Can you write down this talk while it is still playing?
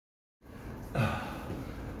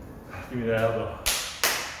Give me that elbow.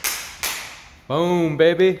 Boom,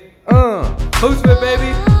 baby. HoopsFit,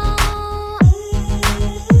 baby.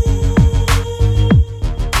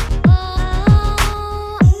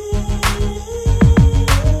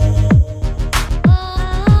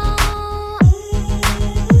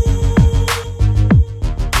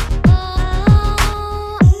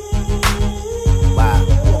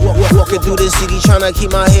 Walking through the city, trying to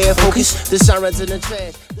keep my head focused. The sirens in the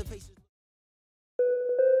trash.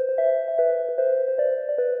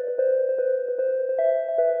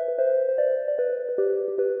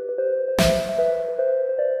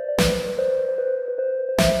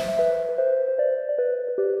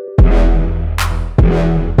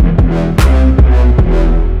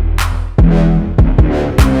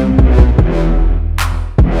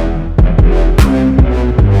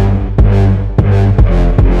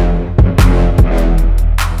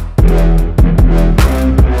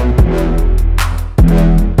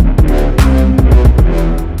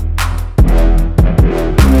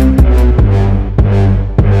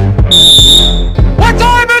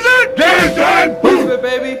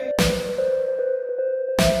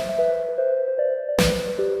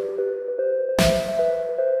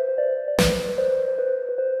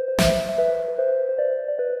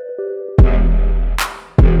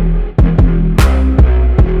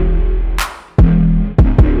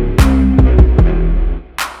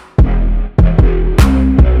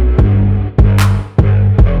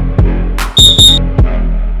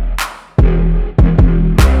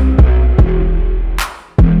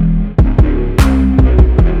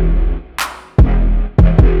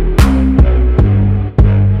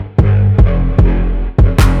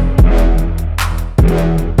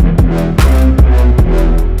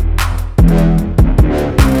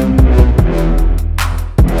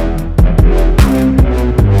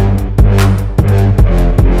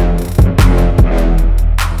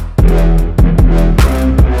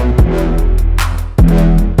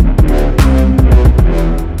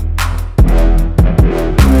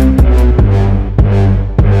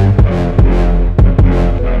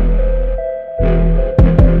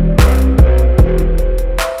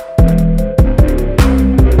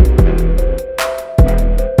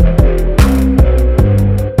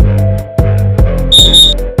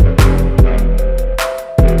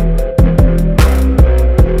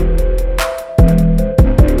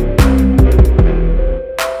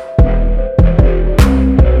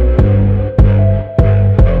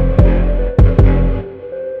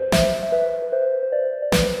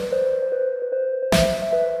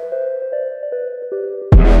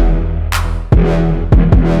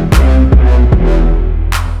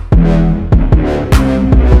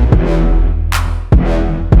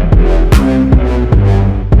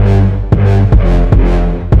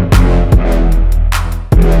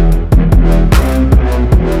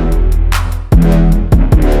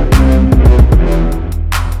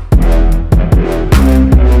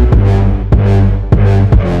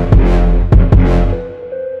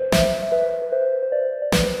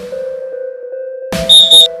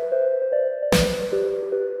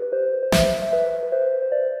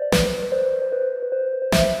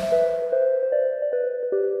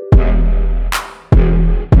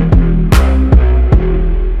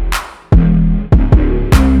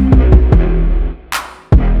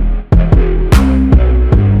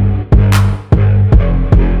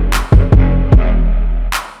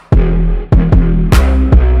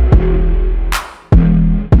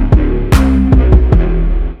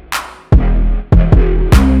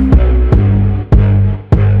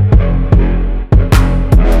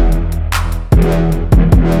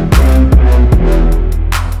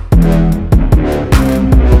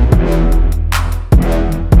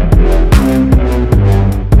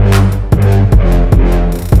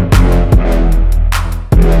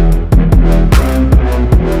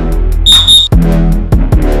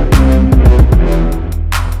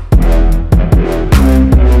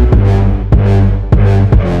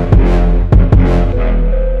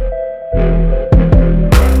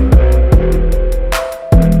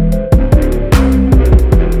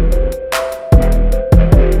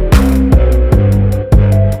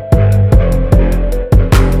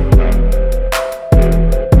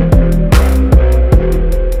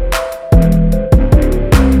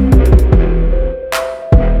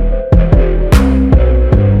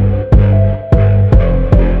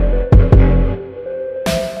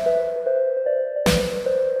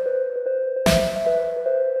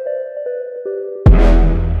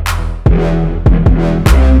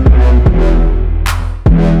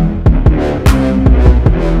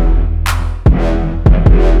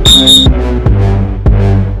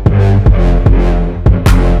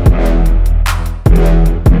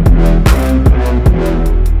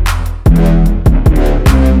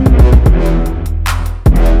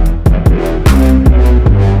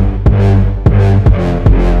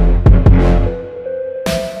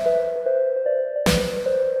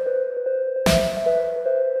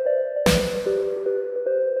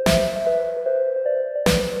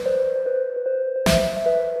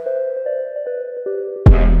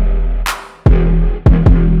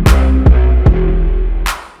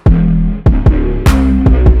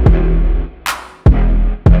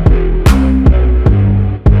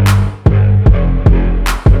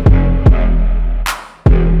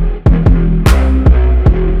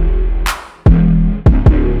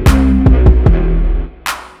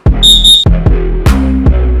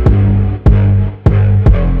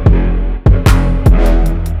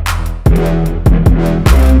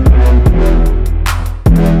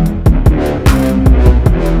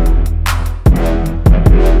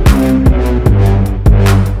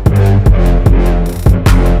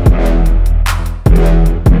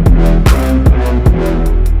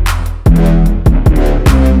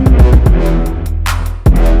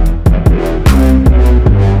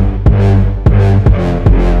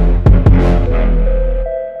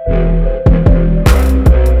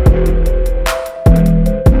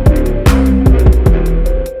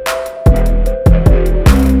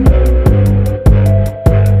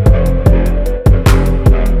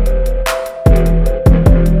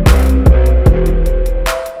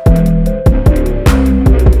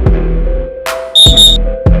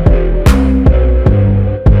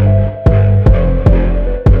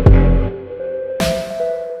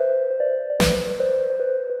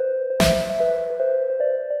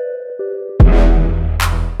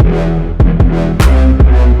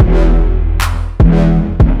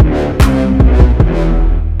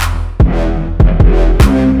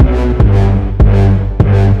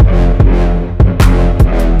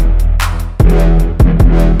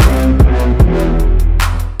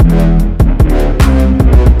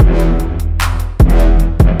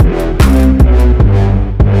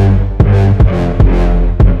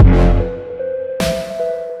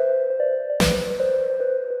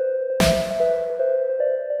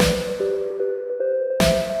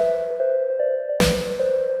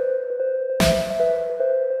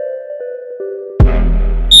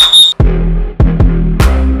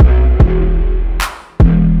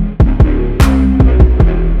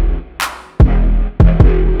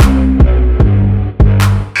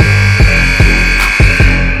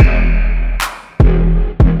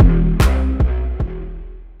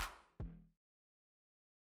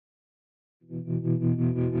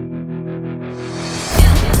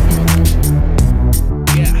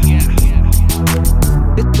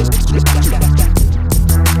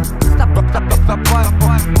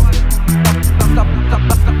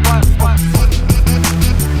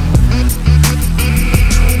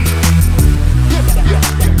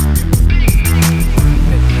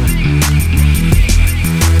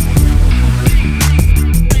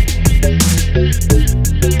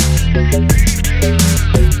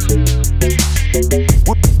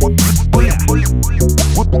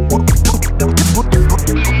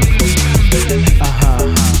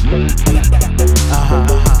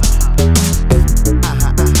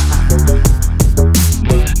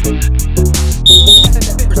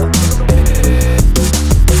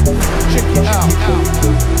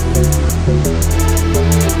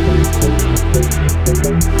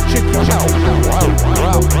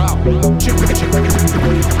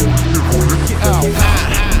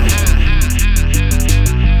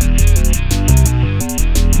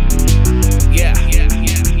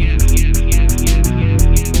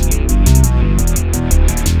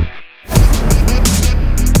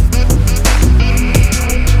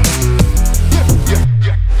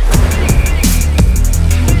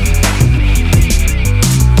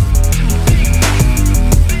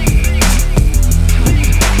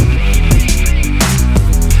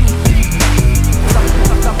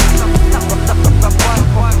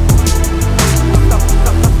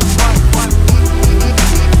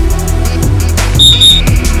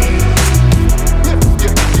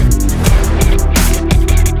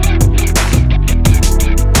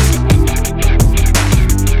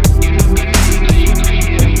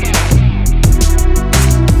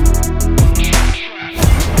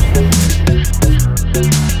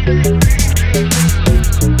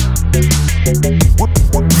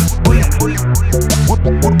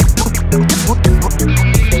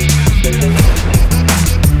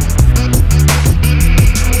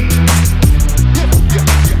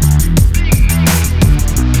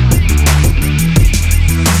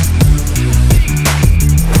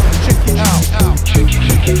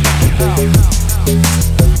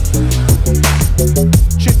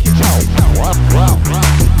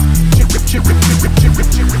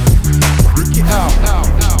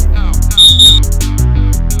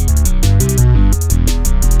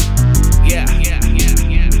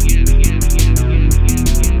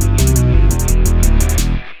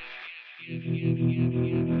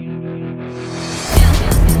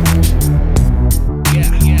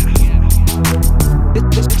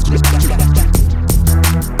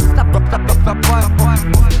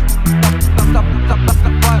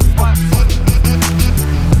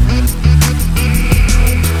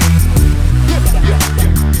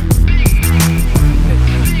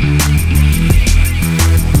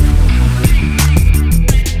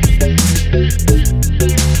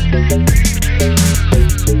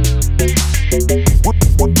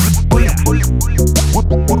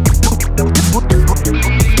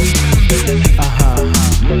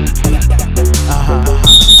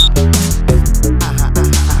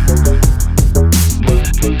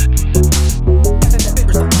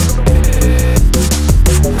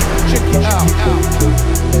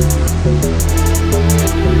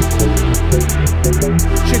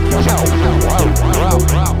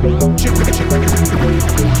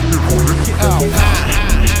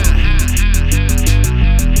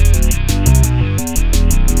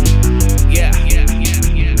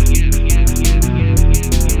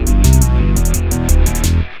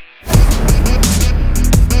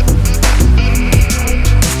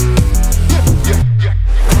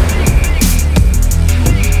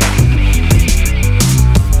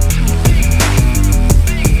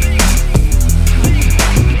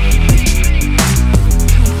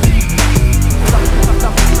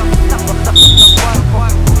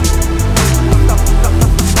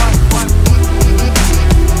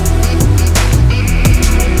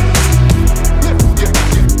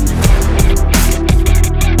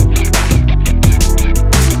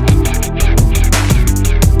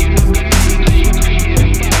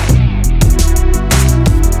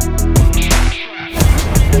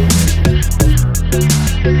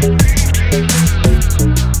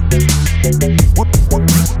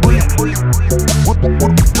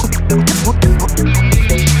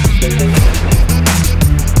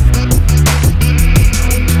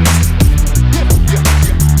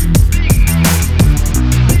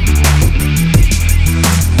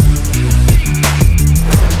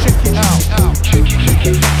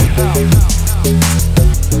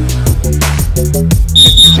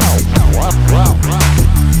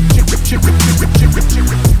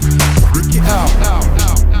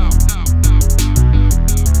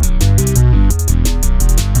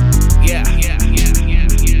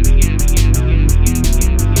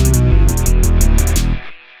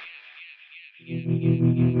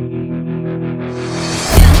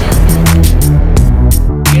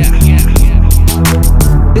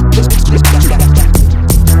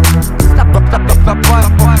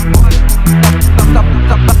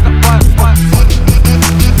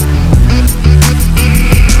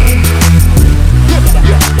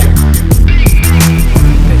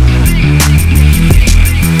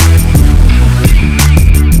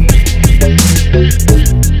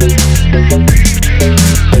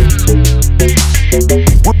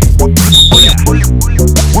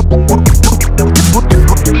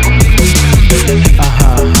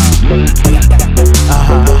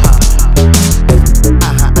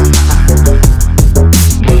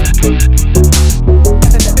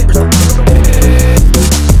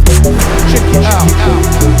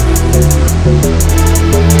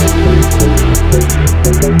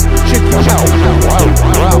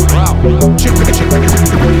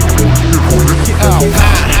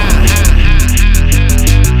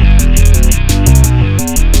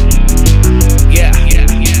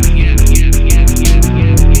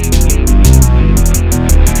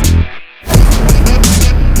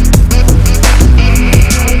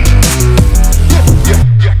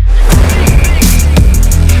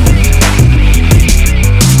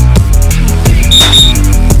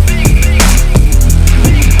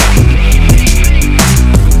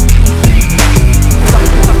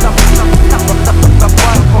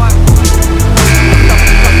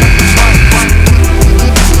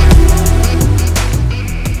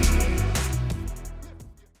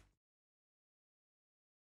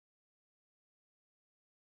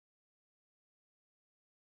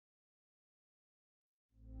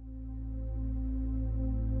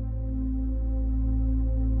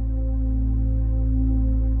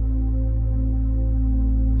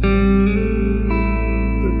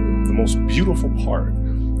 most beautiful part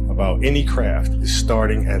about any craft is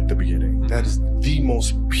starting at the beginning. That is the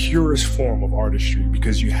most purest form of artistry,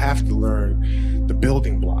 because you have to learn the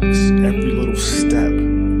building blocks, every little step,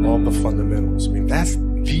 all the fundamentals. I mean, that's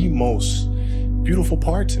the most beautiful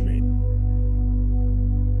part to me.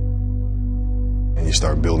 And you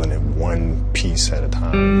start building it one piece at a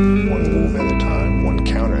time, one move at a time, one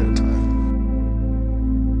counter at a time.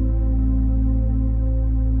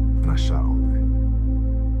 And I shot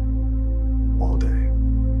all day.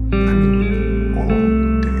 I mean, all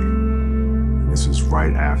day. This was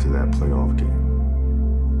right after that playoff game.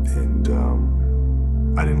 And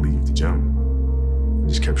I didn't leave the gym. I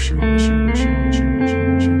just kept shooting and shooting and shooting and shooting and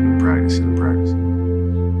shooting and shooting and practicing and practicing.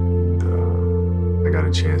 And I got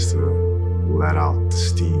a chance to let out the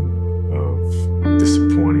steam of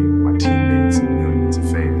disappointing my teammates and millions of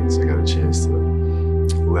fans. I got a chance to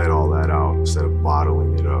let all that out instead of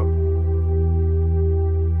bottling it up.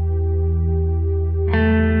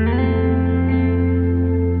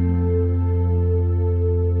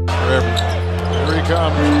 Here he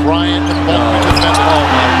comes, Bryant. Oh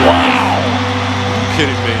my God. Are you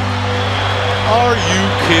kidding me? Are you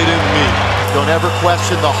kidding me? Don't ever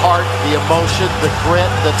question the heart, the emotion, the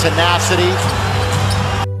grit, the tenacity.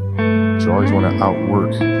 You always want to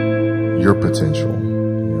outwork your potential.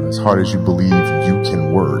 You know, as hard as you believe you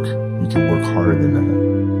can work harder than that.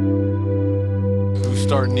 Who's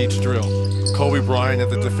starting each drill? Kobe Bryant at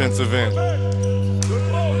the defensive end.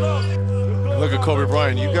 Look at Kobe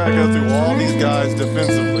Bryant. You got to go through all these guys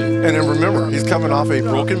defensively. And then remember, he's coming off a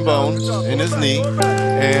broken bone in his knee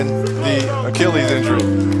and the Achilles injury.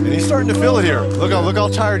 And he's starting to feel it here. Look how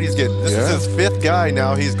tired he's getting. This is his 5th guy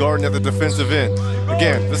now he's guarding at the defensive end.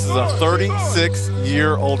 Again, this is a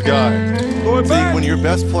 36-year-old guy. See, when your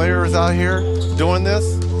best player is out here doing this,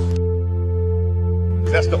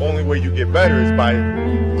 that's the only way you get better is by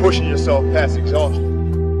pushing yourself past exhaustion.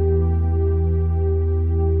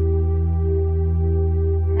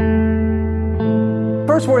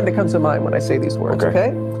 First word that comes to mind when I say these words,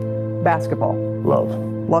 okay? Basketball. Love.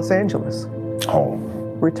 Los Angeles.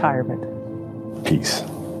 Home. Retirement. Peace.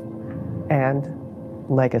 And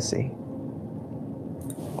legacy.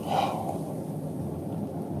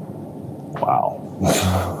 Wow.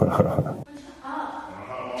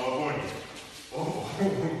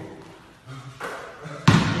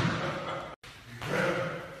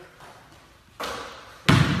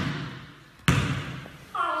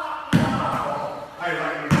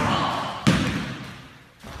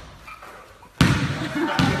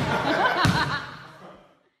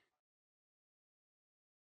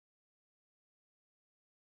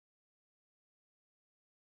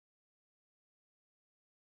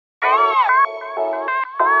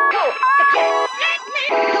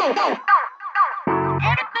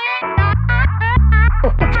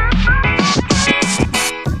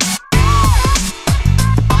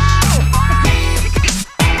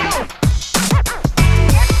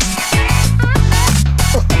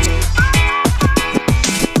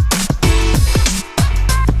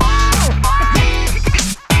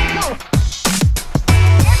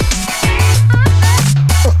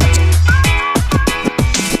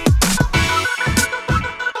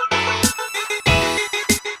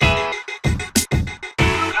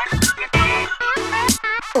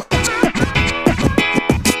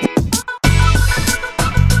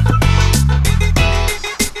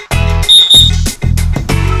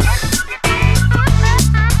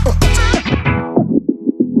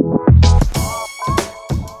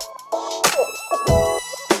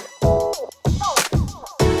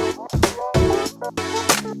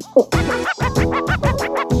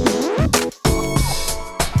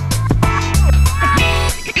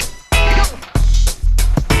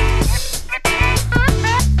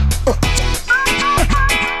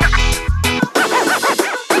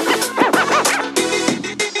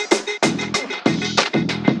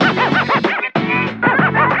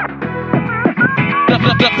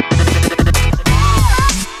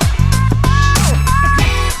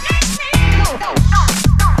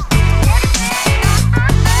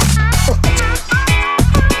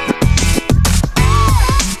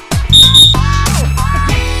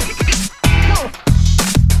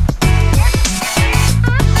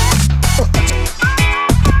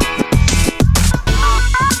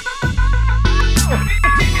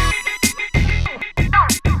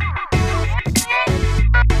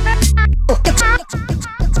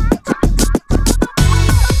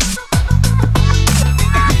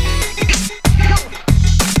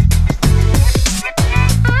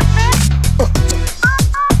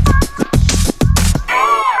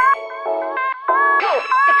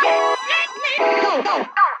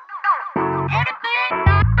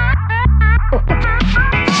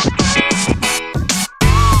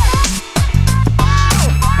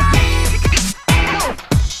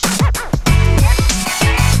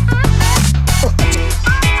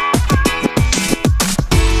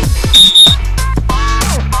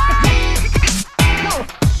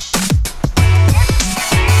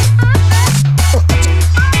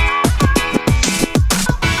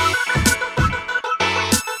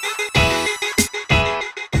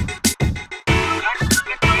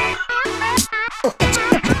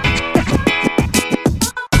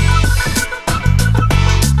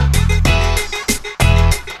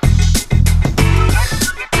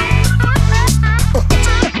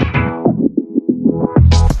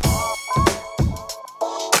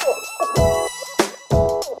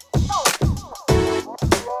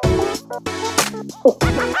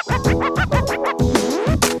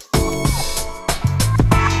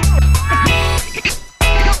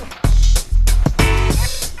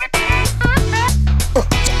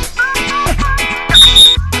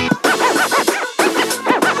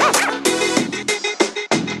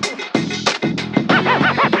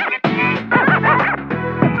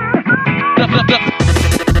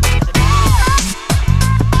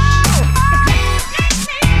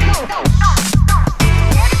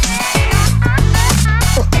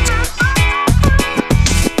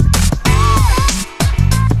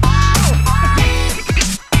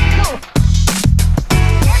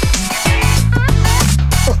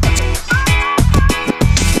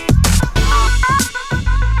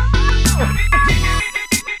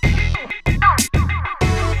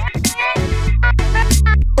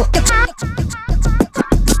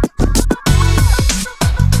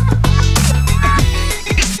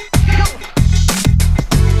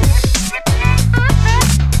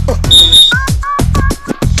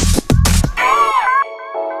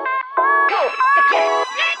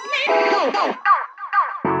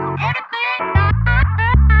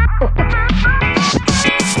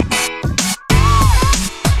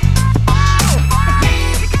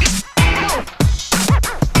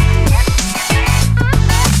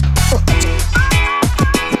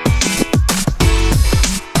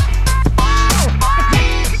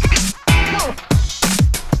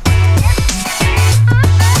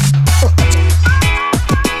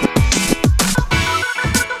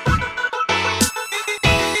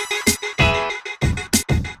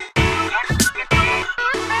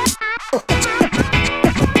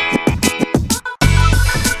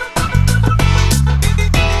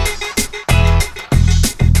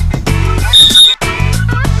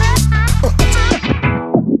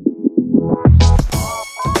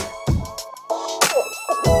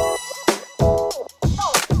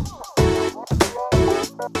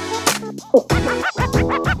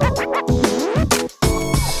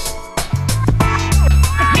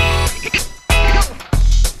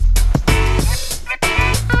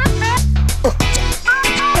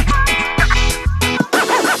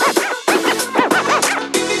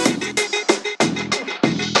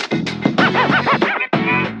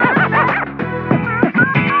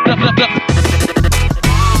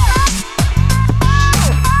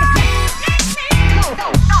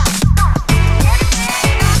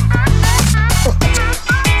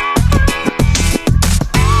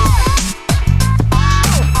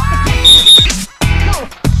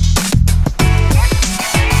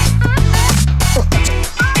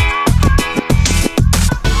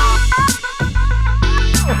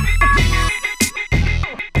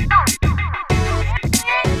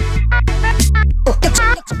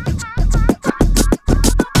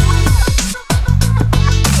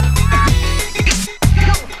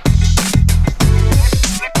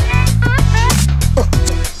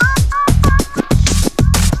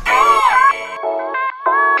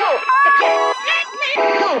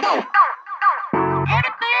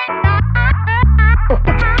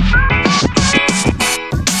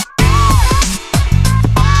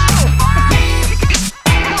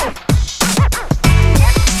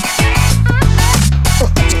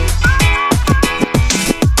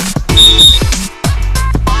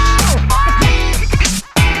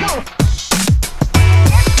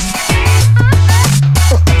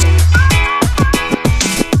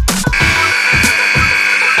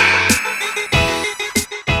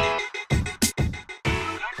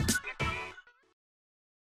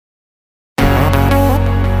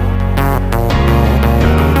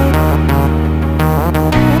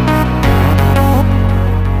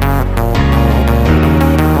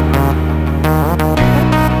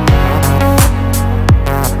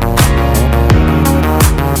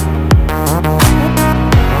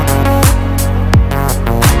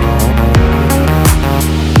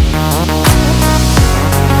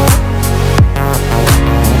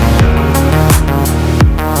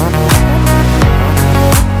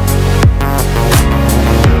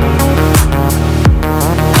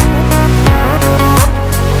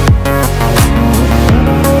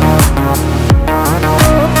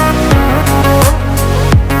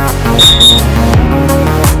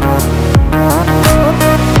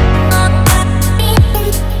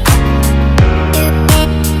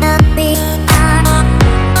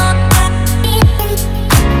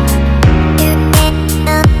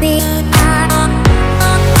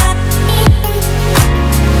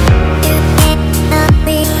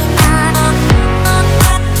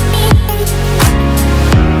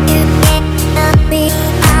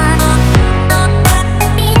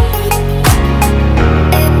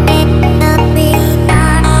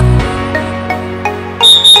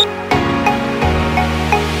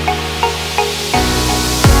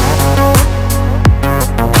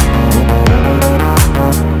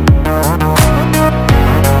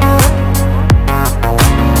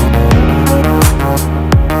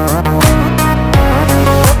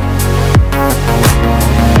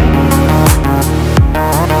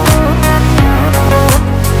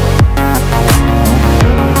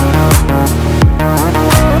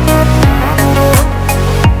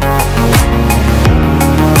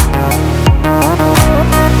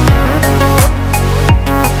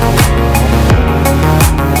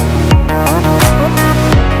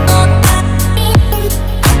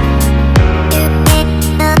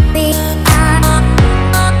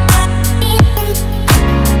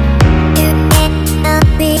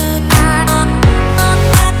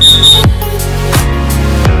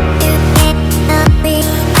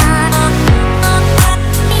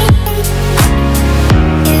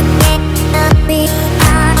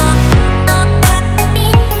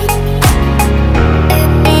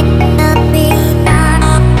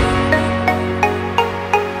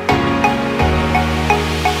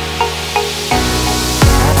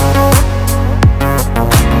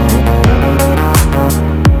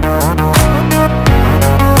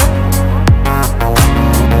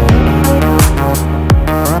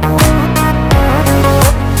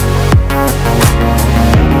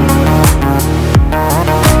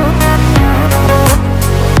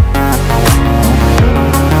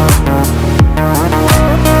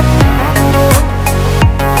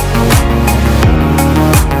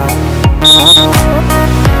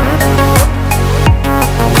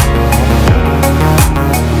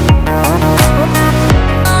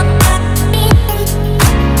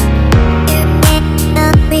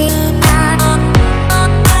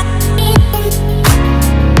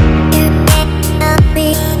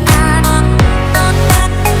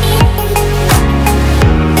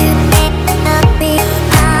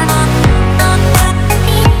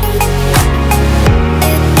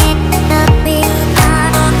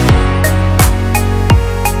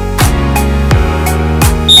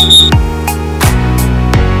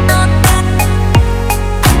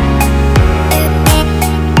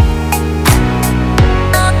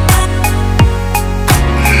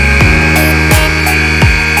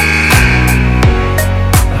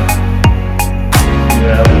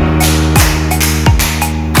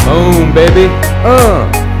 Boom,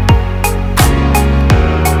 baby.